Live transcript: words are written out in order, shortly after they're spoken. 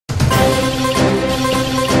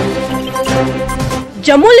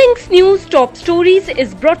Jammu Links News Top Stories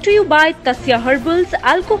is brought to you by TASYA Herbals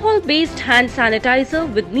Alcohol-based Hand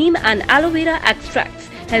Sanitizer with Neem and Aloevera extracts,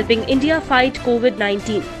 helping India fight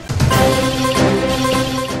COVID-19.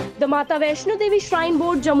 The Mata Vaishno Devi Shrine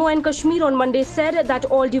Board Jammu and Kashmir on Monday said that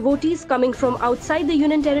all devotees coming from outside the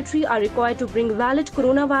Union Territory are required to bring valid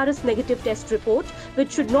coronavirus negative test report,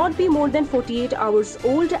 which should not be more than 48 hours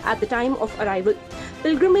old at the time of arrival.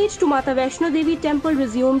 Pilgrimage to Mata Vaishno Devi temple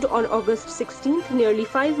resumed on August 16th, nearly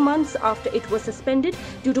 5 months after it was suspended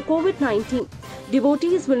due to COVID-19.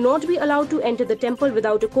 Devotees will not be allowed to enter the temple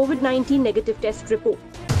without a COVID-19 negative test report.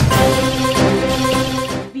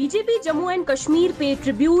 BJP Jammu and Kashmir paid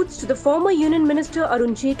tributes to the former Union Minister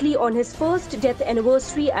Arun Jaitley on his first death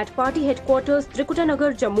anniversary at party headquarters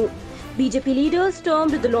Trikutanagar, Jammu. BJP leaders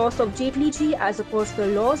termed the loss of Jaitley ji as a personal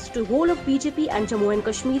loss to the whole of BJP and Jammu and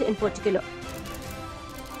Kashmir in particular.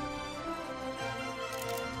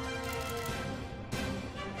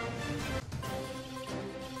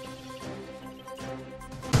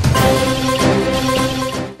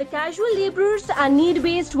 Casual labourers and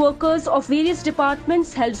need-based workers of various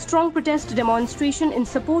departments held strong protest demonstration in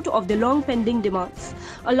support of their long-pending demands.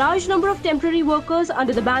 A large number of temporary workers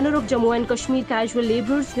under the banner of Jammu and Kashmir Casual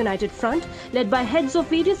Labourers United Front, led by heads of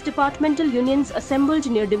various departmental unions, assembled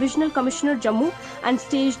near Divisional Commissioner Jammu and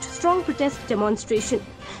staged strong protest demonstration.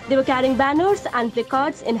 They were carrying banners and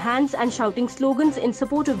placards in hands and shouting slogans in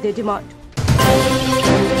support of their demand.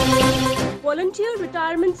 Volunteer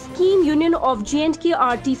Retirement Scheme Union of J&K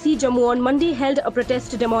RTC Jammu on Monday held a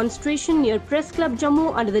protest demonstration near Press Club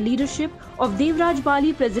Jammu under the leadership of Devraj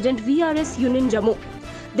Bali, President VRS Union Jammu.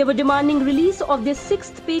 They were demanding release of their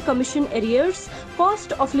 6th pay commission arrears,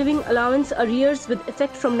 cost of living allowance arrears with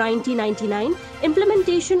effect from 1999,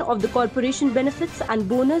 implementation of the corporation benefits and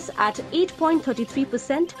bonus at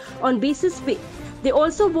 8.33% on basis pay. They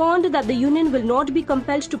also warned that the union will not be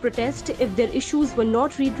compelled to protest if their issues were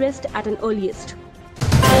not redressed at an earliest.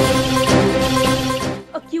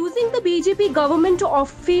 Accusing the BJP government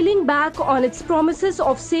of failing back on its promises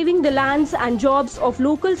of saving the lands and jobs of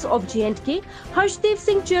locals of J&K, Harshdev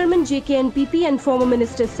Singh, Chairman JKNPP and former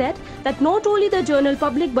minister, said that not only the general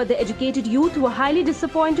public but the educated youth were highly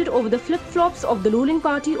disappointed over the flip-flops of the ruling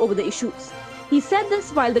party over the issues. He said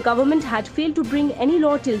this while the government had failed to bring any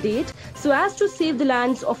law till date so as to save the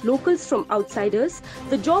lands of locals from outsiders,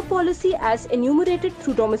 the job policy as enumerated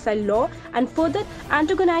through domicile law, and further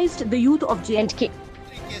antagonized the youth of J&K.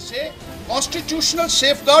 Constitutional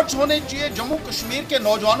safeguards होने चाहिए जम्मू कश्मीर के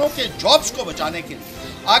नौजवानों के jobs को बचाने के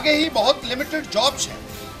लिए। आगे ही बहुत लिमिटेड जॉब्स हैं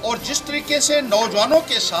और जिस तरीके से नौजवानों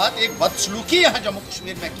के साथ एक बदसलूकी यहाँ जम्मू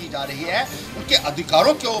कश्मीर में की जा रही है, उनके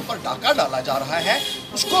अधिकारों के ऊपर डाका डाला जा रहा है,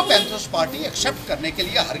 उसको पैंथर्स पार्टी एक्सेप्ट करने के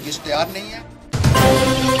लिए हरगिज तैयार नहीं है।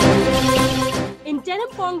 Interim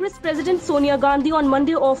Congress President Sonia Gandhi on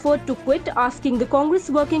Monday offered to quit, asking the Congress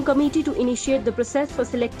Working Committee to initiate the process for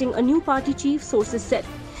selecting a new party chief, sources said.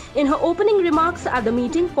 In her opening remarks at the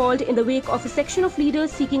meeting called in the wake of a section of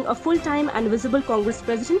leaders seeking a full-time and visible Congress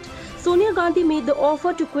president, Sonia Gandhi made the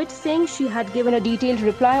offer to quit, saying she had given a detailed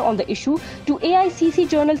reply on the issue to AICC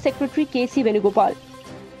General Secretary KC Venugopal.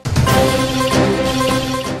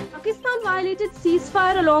 Pakistan violated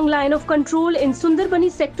ceasefire along line of control in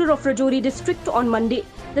Sundarbani sector of Rajouri district on Monday.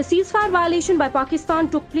 The ceasefire violation by Pakistan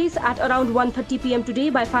took place at around 1:30 p.m. today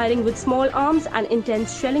by firing with small arms and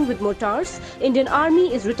intense shelling with mortars. Indian Army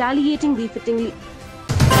is retaliating befittingly.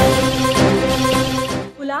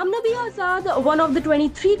 Ghulam Nabi Azad, one of the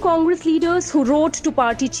 23 Congress leaders who wrote to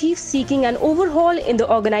party chiefs seeking an overhaul in the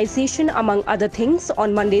organization, among other things,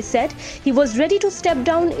 on Monday said he was ready to step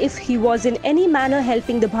down if he was in any manner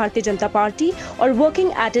helping the Bharatiya Janata Party or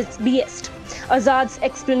working at its behest. Azad's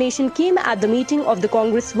explanation came at the meeting of the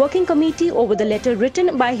Congress Working Committee over the letter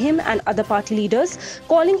written by him and other party leaders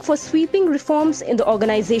calling for sweeping reforms in the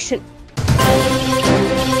organization.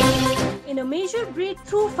 In a major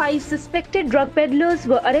breakthrough, 5 suspected drug peddlers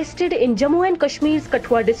were arrested in Jammu and Kashmir's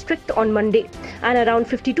Kathua district on Monday, and around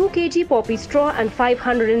 52 kg poppy straw and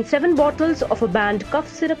 507 bottles of a banned cough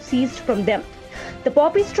syrup seized from them. The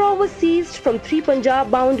poppy straw was seized from 3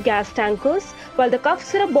 Punjab-bound gas tankers, while the cough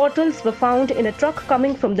syrup bottles were found in a truck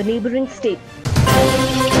coming from the neighbouring state.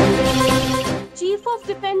 Chief of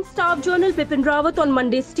Defence Staff General Bipin Rawat on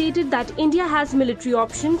Monday stated that India has military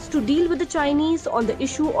options to deal with the Chinese on the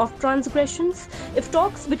issue of transgressions if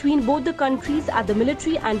talks between both the countries at the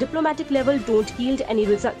military and diplomatic level don't yield any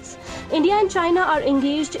results. India and China are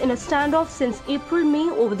engaged in a standoff since April-May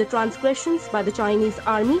over the transgressions by the Chinese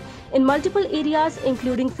army in multiple areas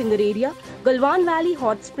including Finger Area, Galwan Valley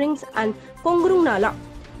Hot Springs and Kongrung Nala.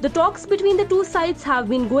 The talks between the two sides have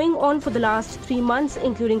been going on for the last 3 months,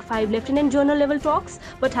 including 5 lieutenant general level talks,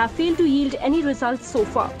 but have failed to yield any results so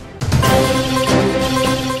far.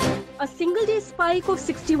 A single-day spike of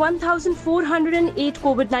 61,408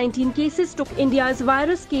 COVID-19 cases took India's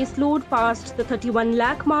virus caseload past the 31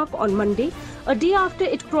 lakh mark on Monday, a day after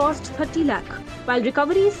it crossed 30 lakh, while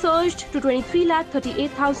recoveries surged to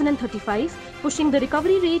 23,38,035, pushing the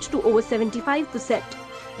recovery rate to over 75%.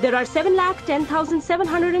 There are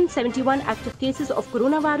 7,10,771 active cases of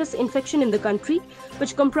coronavirus infection in the country,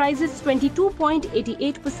 which comprises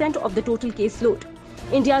 22.88% of the total caseload.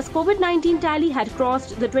 India's COVID-19 tally had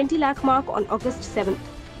crossed the 20 lakh mark on August 7th.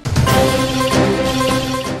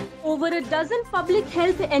 Over a dozen public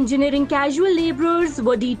health engineering casual labourers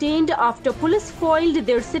were detained after police foiled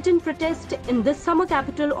their sit-in protest in the summer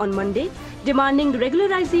capital on Monday, demanding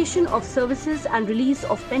regularization of services and release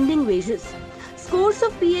of pending wages. Scores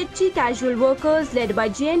of PHG casual workers led by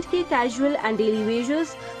J&K Casual and Daily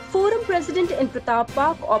Wages Forum President in Pratap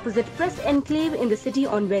Park opposite Press Enclave in the city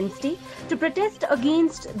on Wednesday to protest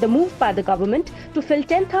against the move by the government to fill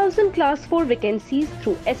 10,000 Class 4 vacancies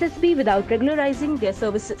through SSB without regularizing their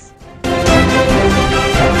services.